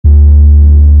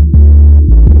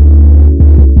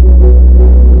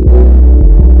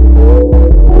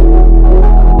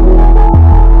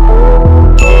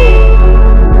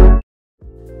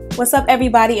What's up,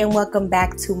 everybody, and welcome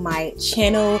back to my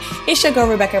channel. It's your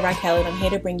girl Raquel, and I'm here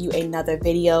to bring you another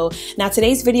video. Now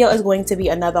today's video is going to be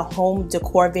another home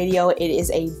decor video. It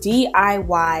is a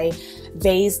DIY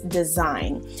vase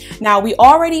design. Now we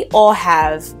already all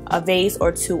have a vase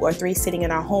or two or three sitting in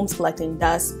our homes collecting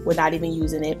dust. We're not even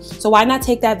using it, so why not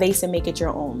take that vase and make it your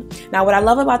own? Now what I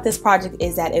love about this project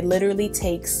is that it literally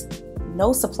takes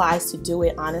no supplies to do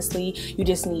it. Honestly, you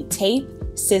just need tape,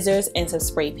 scissors, and some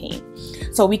spray paint.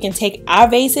 So we can take our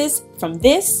vases from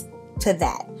this to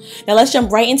that. Now let's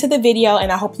jump right into the video,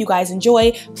 and I hope you guys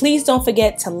enjoy. Please don't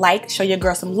forget to like, show your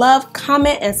girl some love,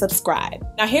 comment, and subscribe.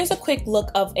 Now here's a quick look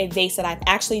of a vase that I've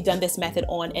actually done this method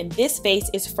on, and this vase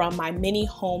is from my mini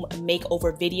home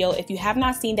makeover video. If you have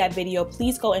not seen that video,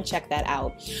 please go and check that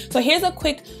out. So here's a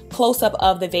quick close-up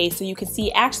of the vase so you can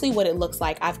see actually what it looks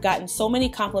like. I've gotten so many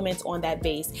compliments on that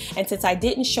vase, and since I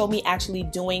didn't show me actually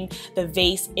doing the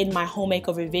vase in my home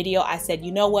makeover video, I said,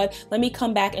 you know what, let me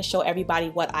come back and show everybody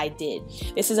what I did.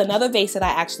 This is another vase that I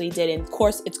actually did, and of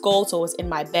course it's gold, so it's in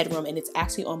my bedroom and it's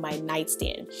actually on my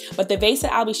nightstand. But the vase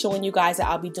that I'll be showing you guys that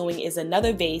I'll be doing is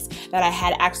another vase that I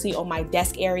had actually on my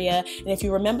desk area. And if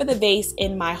you remember the vase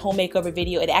in my home makeover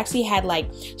video, it actually had like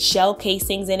shell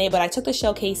casings in it, but I took the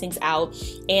shell casings out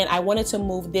and I wanted to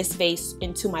move this vase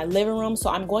into my living room. So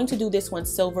I'm going to do this one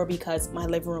silver because my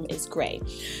living room is gray.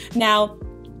 Now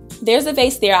there's a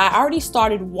vase there. I already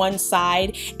started one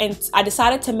side and I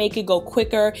decided to make it go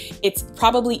quicker. It's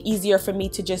probably easier for me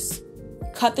to just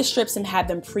cut the strips and have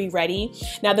them pre-ready.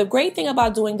 Now the great thing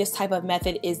about doing this type of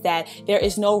method is that there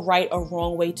is no right or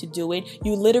wrong way to do it.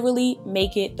 You literally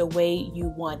make it the way you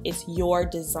want. It's your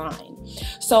design.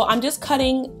 So I'm just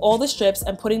cutting all the strips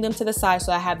and putting them to the side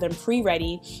so I have them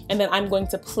pre-ready, and then I'm going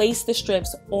to place the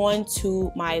strips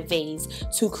onto my vase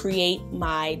to create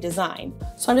my design.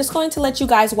 So I'm just going to let you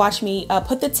guys watch me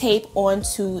put the tape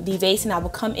onto the vase, and I will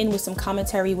come in with some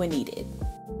commentary when needed.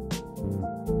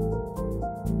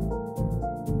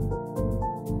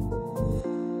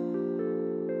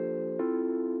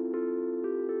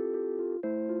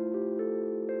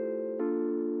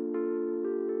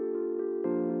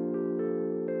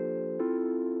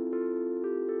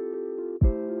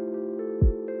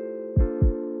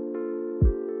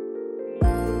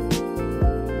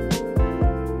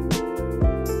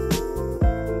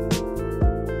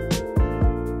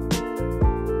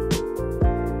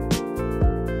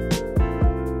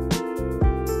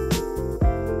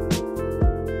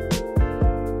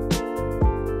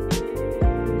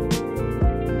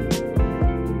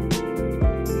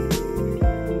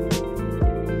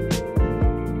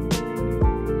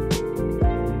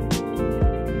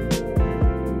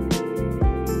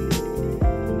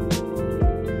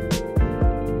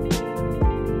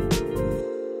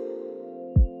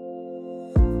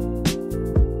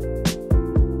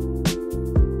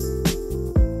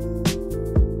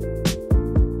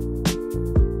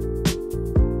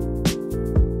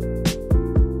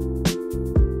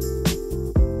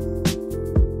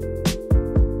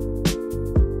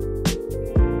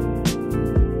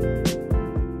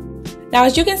 Now,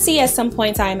 as you can see, at some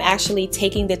points I am actually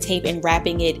taking the tape and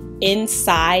wrapping it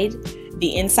inside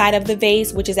the inside of the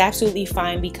vase, which is absolutely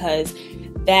fine because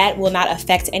that will not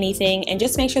affect anything. And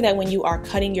just make sure that when you are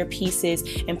cutting your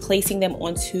pieces and placing them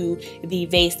onto the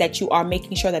vase that you are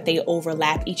making sure that they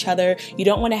overlap each other. You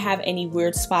don't want to have any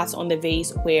weird spots on the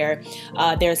vase where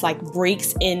there's like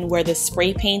breaks in where the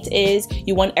spray paint is.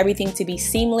 You want everything to be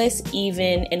seamless,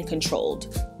 even, and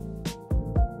controlled.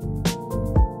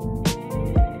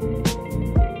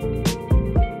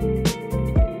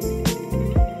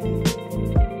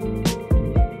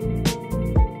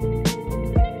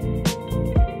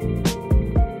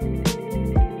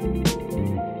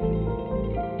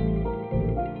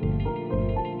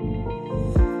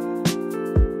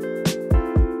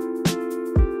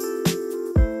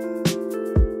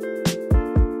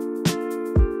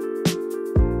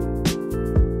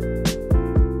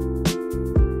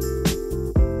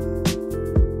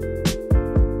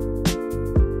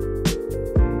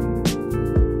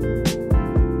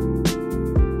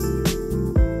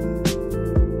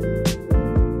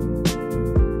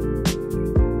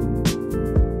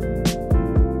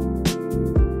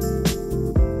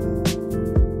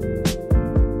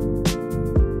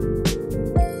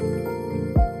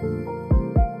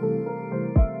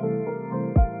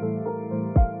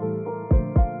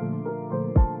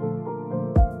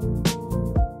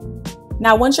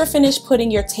 Now, once you're finished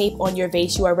putting your tape on your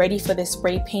vase, you are ready for the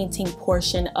spray painting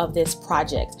portion of this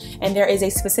project. And there is a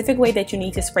specific way that you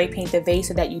need to spray paint the vase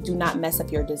so that you do not mess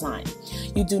up your design.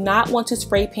 You do not want to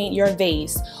spray paint your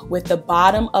vase with the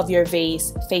bottom of your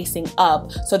vase facing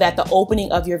up so that the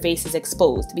opening of your vase is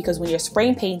exposed, because when you're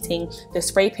spray painting, the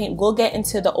spray paint will get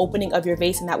into the opening of your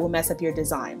vase and that will mess up your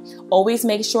design. Always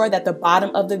make sure that the bottom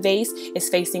of the vase is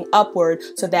facing upward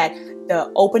so that the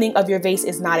opening of your vase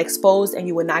is not exposed and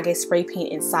you will not get spray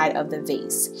paint inside of the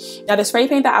vase. Now, the spray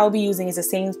paint that I will be using is the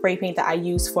same spray paint that I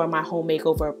used for my home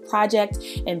makeover project,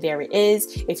 and there it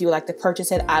is. If you would like to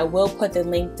purchase it, I will put the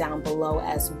link down below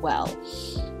as well.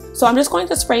 So I'm just going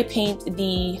to spray paint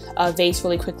the vase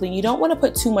really quickly. You don't want to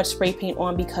put too much spray paint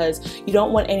on because you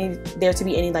don't want there to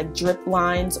be any like drip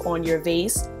lines on your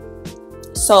vase.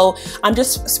 So I'm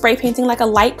just spray painting like a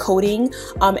light coating,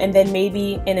 and then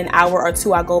maybe in an hour or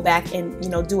two I'll go back and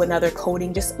do another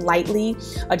coating just lightly,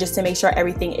 just to make sure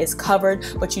everything is covered.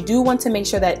 But you do want to make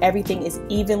sure that everything is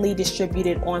evenly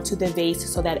distributed onto the vase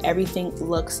so that everything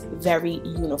looks very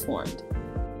uniformed.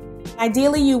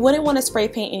 Ideally, you wouldn't want to spray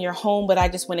paint in your home, but I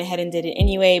just went ahead and did it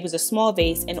anyway. It was a small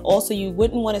vase, and also you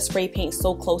wouldn't want to spray paint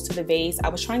so close to the vase. I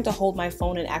was trying to hold my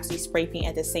phone and actually spray paint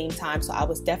at the same time, so I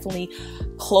was definitely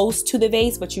close to the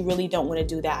vase, but you really don't want to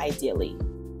do that ideally.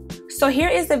 So here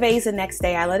is the vase the next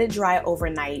day. I let it dry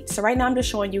overnight. So right now I'm just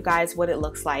showing you guys what it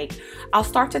looks like. I'll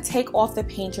start to take off the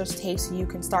painter's tape so you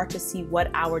can start to see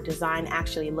what our design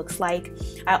actually looks like.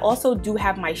 I also do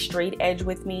have my straight edge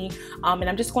with me, and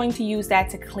I'm just going to use that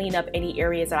to clean up any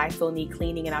areas that I feel need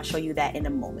cleaning, and I'll show you that in a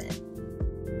moment.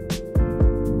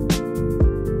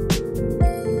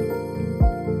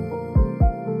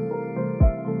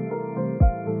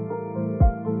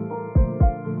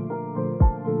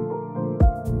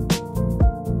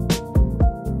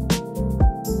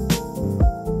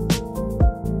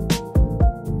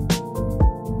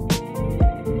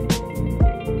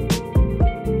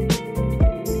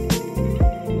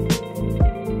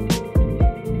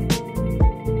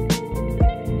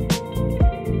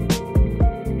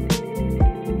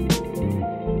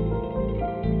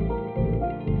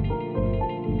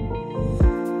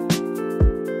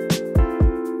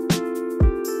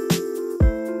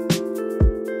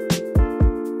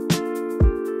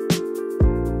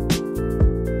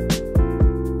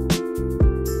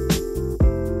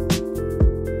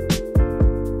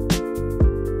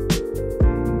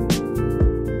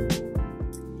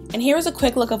 And here's a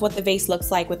quick look of what the vase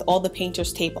looks like with all the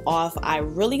painter's tape off. I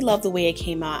really love the way it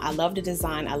came out. I love the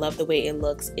design. I love the way it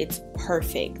looks. It's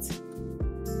perfect.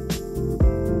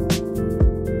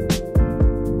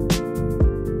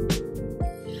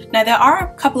 Now, there are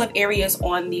a couple of areas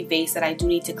on the vase that I do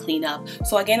need to clean up.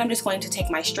 So again, I'm just going to take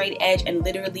my straight edge and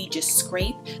literally just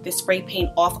scrape the spray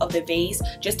paint off of the vase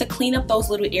just to clean up those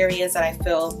little areas that I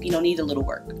feel, need a little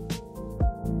work.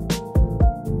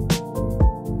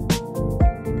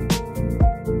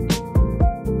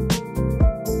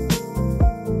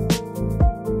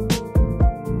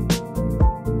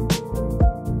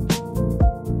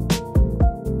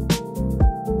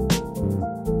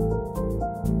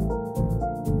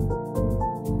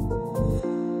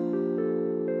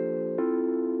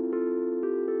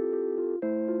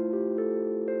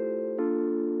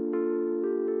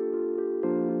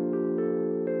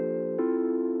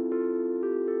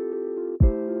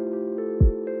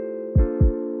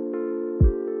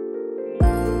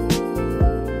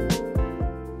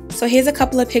 So here's a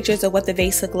couple of pictures of what the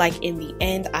vase looked like in the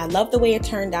end. I love the way it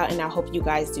turned out, and I hope you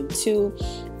guys do too.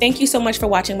 Thank you so much for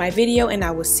watching my video, and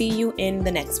I will see you in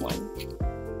the next one.